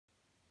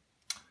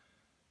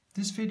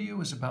This video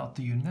is about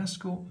the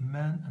UNESCO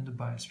Man and the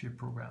Biosphere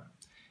Programme.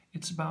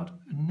 It's about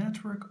a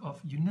network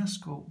of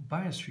UNESCO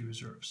biosphere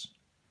reserves,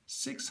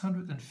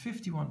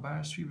 651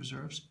 biosphere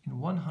reserves in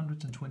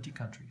 120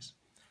 countries.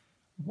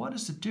 What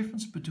is the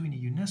difference between a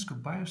UNESCO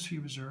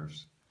biosphere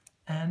reserves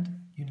and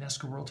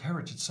UNESCO World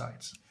Heritage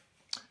Sites?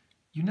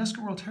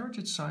 UNESCO World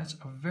Heritage Sites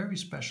are very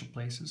special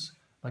places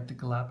like the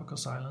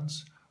Galapagos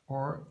Islands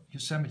or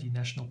Yosemite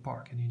National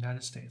Park in the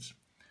United States.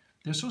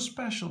 They're so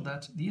special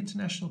that the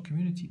international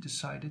community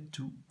decided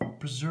to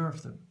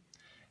preserve them.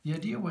 The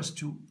idea was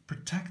to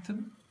protect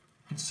them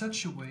in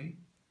such a way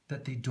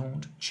that they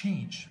don't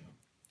change.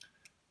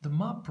 The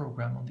MAP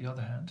program, on the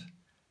other hand,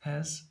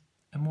 has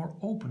a more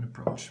open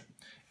approach.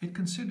 It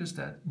considers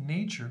that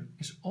nature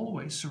is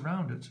always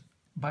surrounded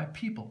by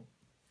people.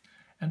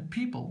 And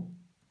people,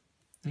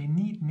 they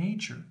need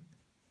nature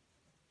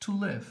to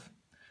live.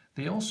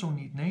 They also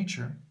need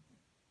nature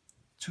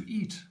to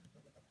eat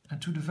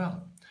and to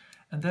develop.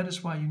 And that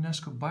is why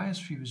UNESCO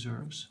biosphere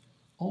reserves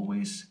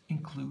always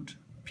include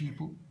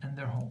people and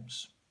their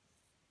homes.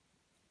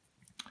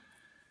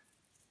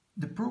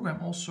 The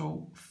program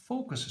also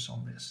focuses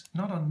on this,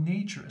 not on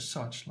nature as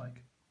such,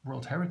 like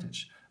World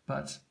Heritage,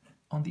 but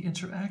on the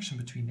interaction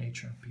between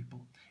nature and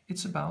people.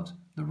 It's about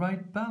the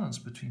right balance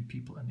between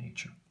people and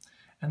nature.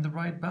 And the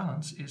right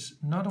balance is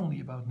not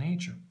only about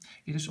nature,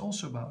 it is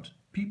also about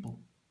people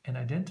and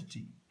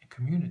identity and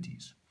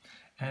communities.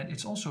 And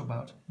it's also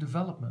about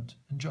development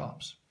and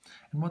jobs.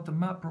 And what the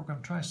MAP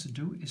program tries to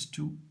do is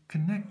to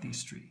connect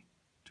these three,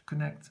 to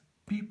connect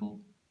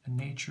people and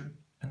nature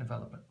and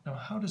development. Now,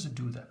 how does it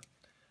do that?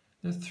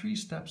 There are 3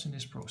 steps in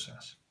this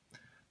process.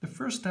 The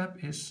first step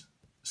is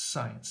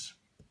science.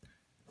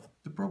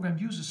 The program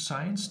uses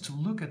science to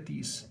look at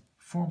these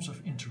forms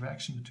of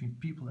interaction between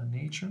people and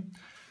nature,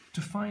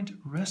 to find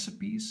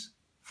recipes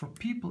for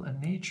people and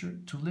nature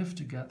to live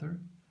together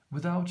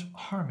without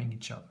harming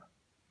each other.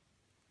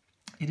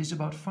 It is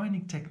about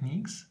finding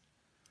techniques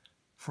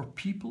for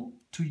people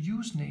to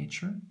use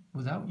nature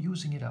without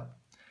using it up.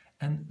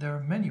 And there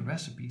are many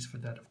recipes for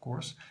that, of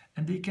course,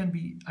 and they can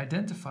be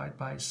identified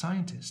by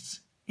scientists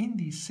in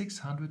these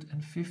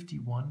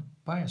 651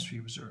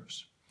 biosphere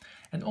reserves.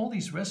 And all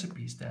these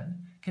recipes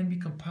then can be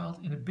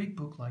compiled in a big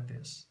book like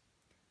this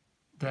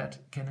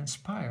that can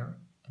inspire,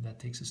 and that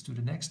takes us to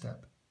the next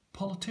step,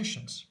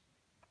 politicians.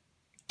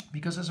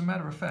 Because as a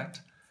matter of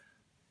fact,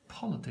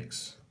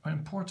 politics are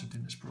important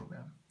in this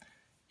program.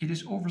 It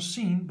is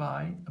overseen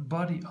by a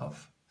body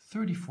of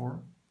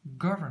 34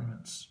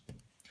 governments.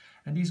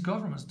 And these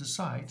governments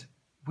decide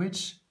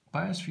which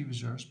biosphere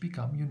reserves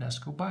become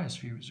UNESCO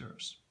biosphere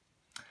reserves.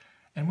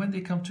 And when they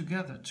come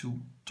together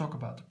to talk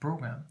about the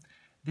program,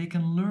 they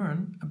can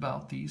learn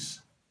about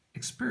these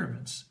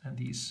experiments and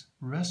these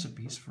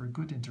recipes for a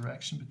good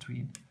interaction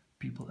between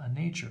people and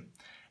nature.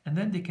 And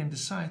then they can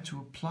decide to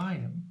apply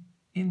them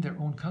in their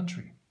own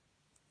country.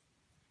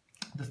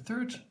 The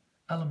third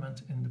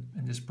element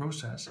in this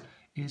process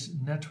is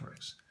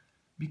networks,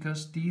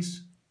 because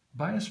these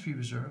biosphere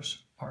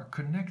reserves are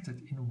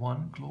connected in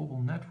one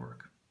global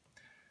network.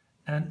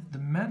 And the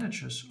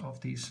managers of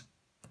these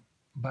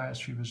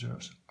biosphere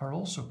reserves are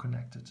also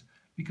connected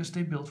because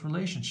they build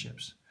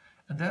relationships.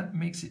 And that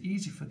makes it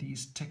easy for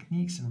these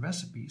techniques and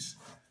recipes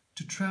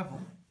to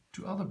travel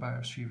to other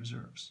biosphere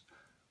reserves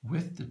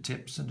with the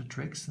tips and the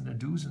tricks and the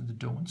do's and the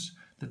don'ts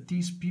that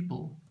these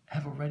people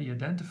have already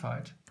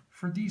identified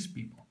for these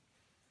people.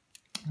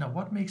 Now,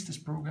 what makes this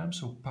program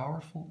so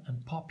powerful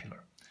and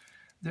popular?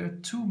 There are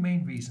 2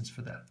 main reasons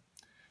for that.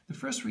 The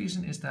first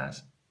reason is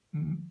that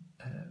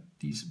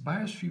these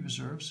biosphere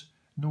reserves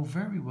know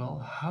very well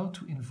how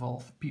to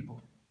involve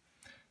people.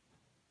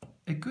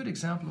 A good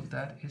example of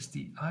that is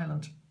the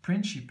island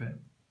Principe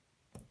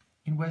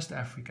in West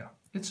Africa.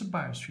 It's a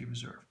biosphere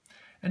reserve,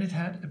 and it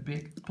had a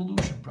big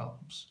pollution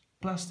problems,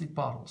 plastic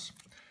bottles.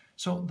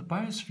 So the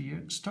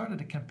biosphere started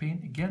a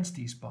campaign against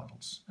these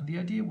bottles, and the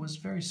idea was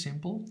very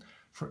simple.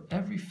 For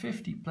every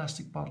 50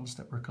 plastic bottles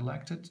that were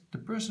collected, the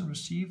person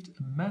received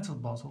a metal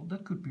bottle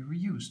that could be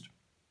reused.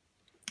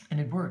 And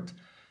it worked,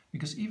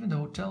 because even the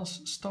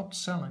hotels stopped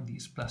selling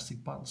these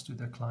plastic bottles to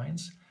their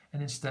clients,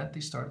 and instead they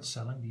started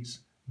selling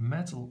these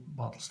metal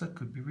bottles that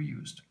could be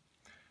reused.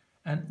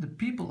 And the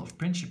people of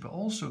Principe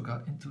also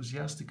got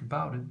enthusiastic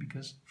about it,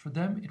 because for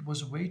them it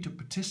was a way to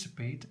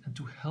participate and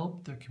to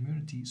help their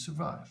community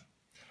survive.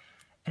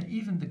 And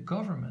even the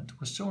government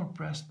was so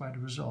impressed by the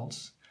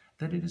results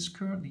that it is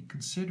currently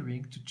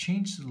considering to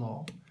change the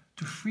law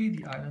to free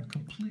the island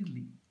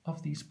completely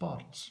of these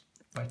bottles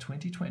by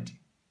 2020.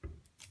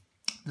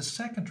 The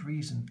second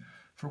reason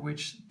for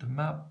which the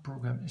MAP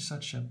program is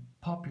such a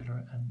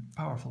popular and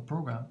powerful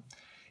program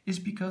is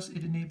because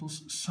it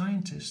enables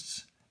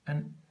scientists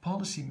and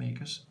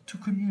policymakers to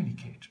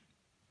communicate.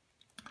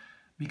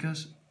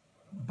 Because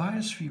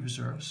biosphere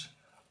reserves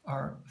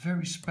are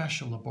very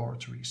special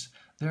laboratories.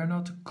 They are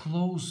not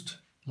closed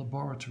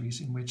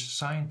laboratories in which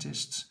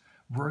scientists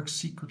work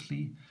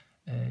secretly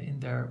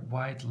in their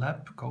white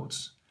lab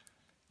coats.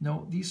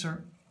 No, these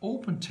are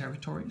open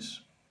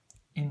territories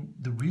in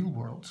the real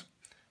world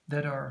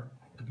that are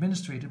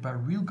administered by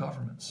real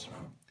governments.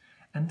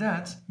 And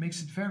that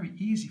makes it very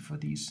easy for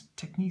these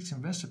techniques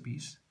and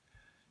recipes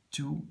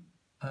to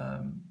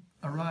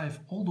arrive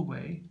all the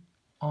way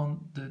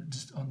on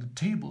the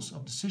tables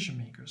of decision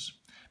makers,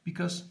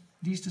 because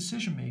these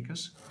decision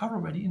makers are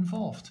already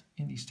involved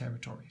in these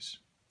territories.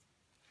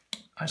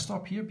 I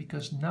stop here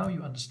because now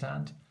you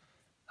understand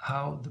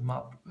how the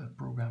MAP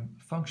program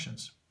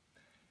functions.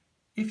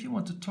 If you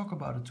want to talk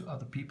about it to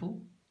other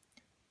people,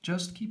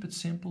 just keep it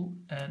simple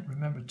and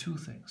remember two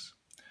things.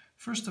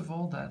 First of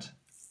all, that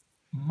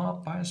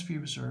MAP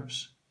biosphere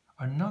reserves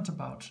are not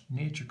about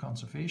nature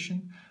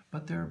conservation,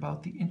 but they're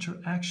about the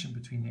interaction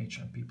between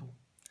nature and people.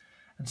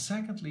 And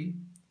secondly,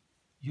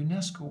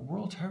 UNESCO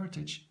World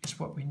Heritage is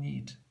what we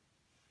need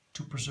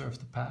to preserve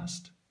the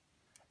past,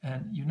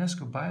 and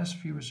UNESCO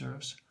biosphere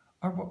reserves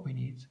are what we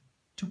need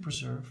to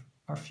preserve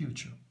our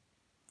future.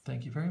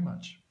 Thank you very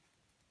much.